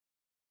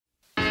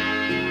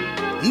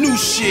New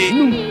shit.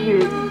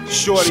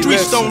 Shorty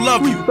Streets Listen. don't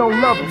love you.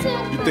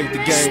 You think the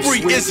game's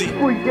Spree sweet? Izzy.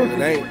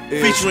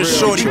 Featuring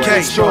Shorty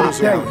K.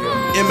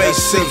 MAC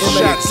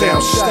shot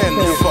down, stand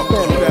the fuck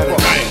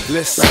up.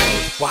 Listen,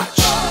 watch,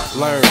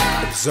 learn,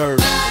 observe,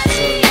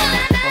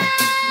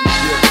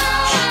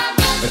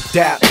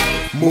 adapt,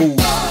 move,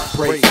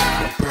 break,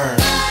 burn.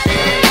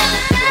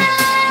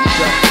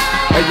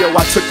 Hey yo,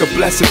 I took a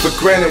blessing for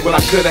granted when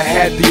I could've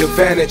had the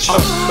advantage.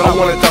 But I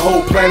wanted the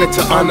whole planet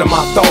to honor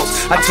my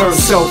thoughts. I turned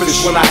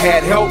selfish when I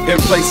had help in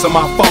place of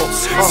my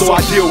faults. So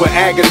I deal with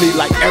agony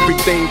like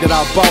everything that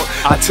I bought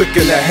I took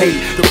in the hate.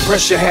 The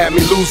pressure had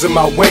me losing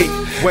my weight.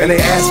 And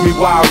they asked me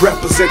why I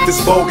represent this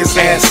bogus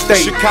ass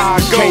state.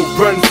 Chicago, you can't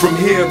run from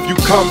here if you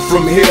come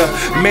from here.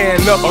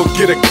 Man up or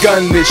get a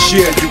gun this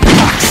year. You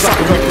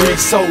cocksucker, we breed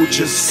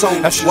soldiers.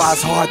 That's why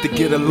it's hard to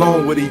get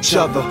along with each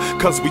other.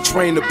 Cause we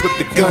train to put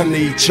the gun to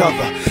each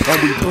other. And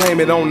we blame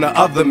it on the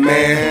other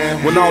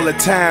man. When all the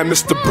time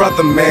it's the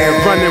brother man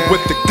running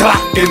with the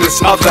Glock in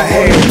his other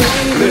hand.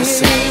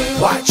 Listen,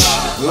 watch,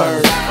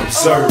 learn,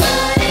 observe.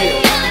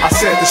 I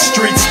said the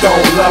streets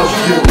don't love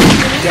you.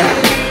 Yeah,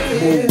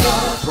 move,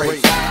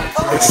 break.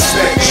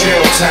 Expect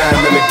jail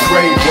time in the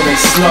grave when they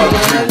slug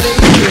you.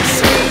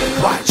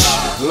 Listen, watch,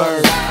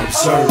 learn,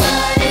 observe.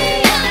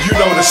 You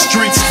know the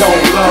streets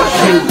don't love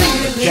you.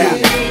 Yeah,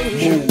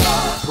 move,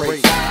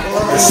 break.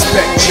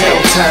 Expect jail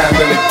time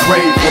in the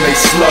grave when they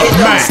slug you.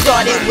 It all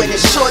started when the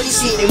shorty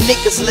seen them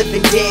niggas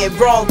living dead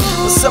wrong.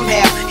 But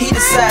somehow he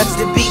decides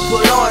to be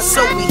put on,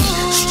 so we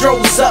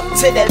strolls up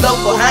to that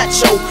local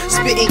honcho,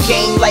 spitting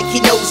game like he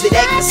knows it.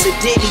 Acting so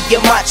Diddy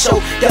and macho.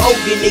 The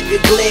older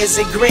nigga glares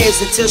and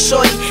grins until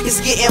shorty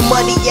is getting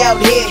money out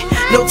here.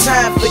 No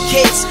time for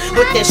kids,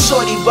 but that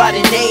shorty by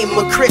the name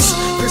of Chris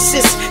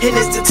persists and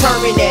is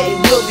determined that he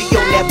will be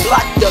on that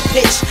block the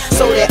pitch.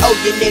 So that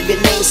older nigga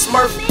named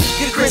Smurf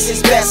get Chris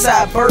his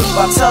backside birth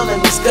by telling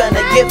him he's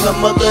gonna give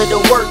him a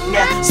little work.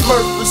 Now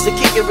Smurf was the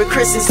kicker with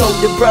Chris's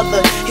older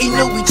brother. He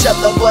knew each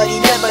other, but he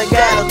never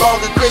got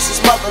along with Chris's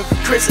mother.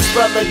 Chris's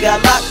brother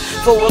got locked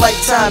for a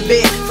lifetime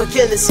bid for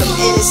killing some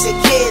innocent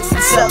kids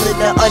and selling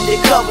the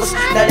undercovers.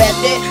 Now that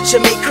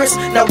should make Chris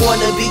not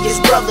wanna be his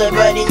brother,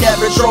 but he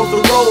never drove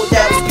the road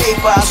that was paid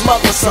by his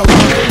mother. So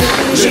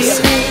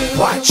listen,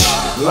 watch,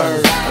 learn,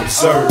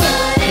 observe.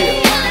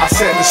 I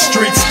said the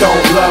streets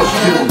don't love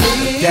you.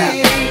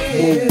 Adapt,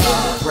 move,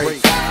 break.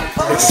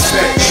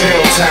 Expect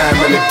jail time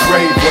in the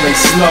grave when they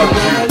slug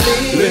you.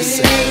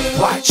 Listen,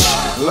 watch,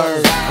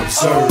 learn,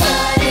 observe.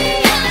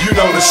 You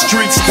know the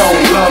streets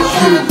don't love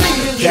you.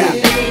 Yeah,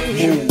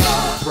 move,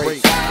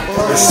 break.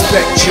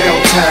 Respect jail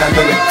time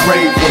in the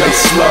grave when they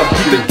slug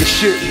you. Think the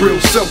shit real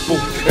simple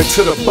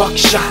until the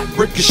buckshot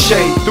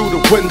ricochet through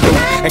the window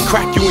and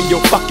crack you in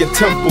your fucking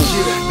temple.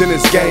 Then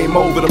it's game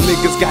over. Them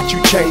niggas got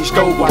you changed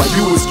over while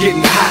you was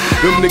getting high.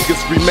 Them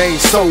niggas remain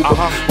sober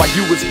while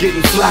you was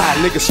getting fly.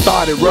 Niggas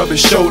started rubbing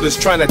shoulders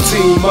trying to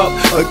team up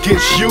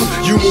against you.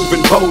 You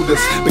moving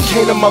boulders, but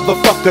can't a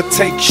motherfucker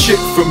take shit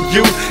from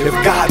you? If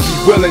God be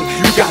willing,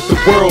 you got the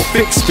world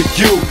fixed for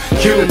you.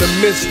 You're in the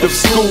midst of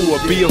school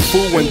or be a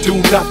fool and do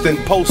nothing.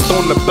 Post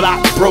on the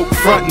block, broke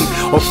frontin'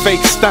 or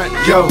fake stunt,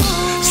 yo.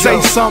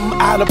 Say something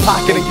out of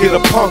pocket and get a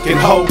punkin'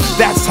 hoe.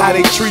 That's how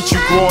they treat you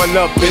growing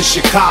up in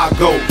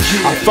Chicago.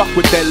 I fuck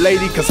with that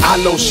lady cause I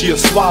know she'll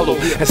swallow,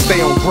 and stay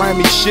on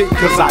Grammy shit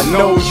cause I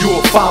know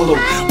you'll follow.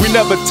 We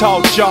never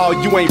taught y'all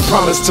you ain't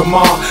promised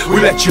tomorrow.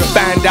 We let you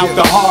find out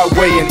the hard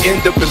way and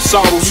end up in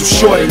sorrow.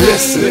 So shorty,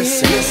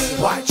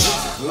 listen, watch,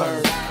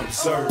 learn,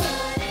 observe.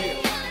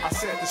 I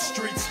said the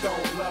streets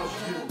don't love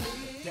you.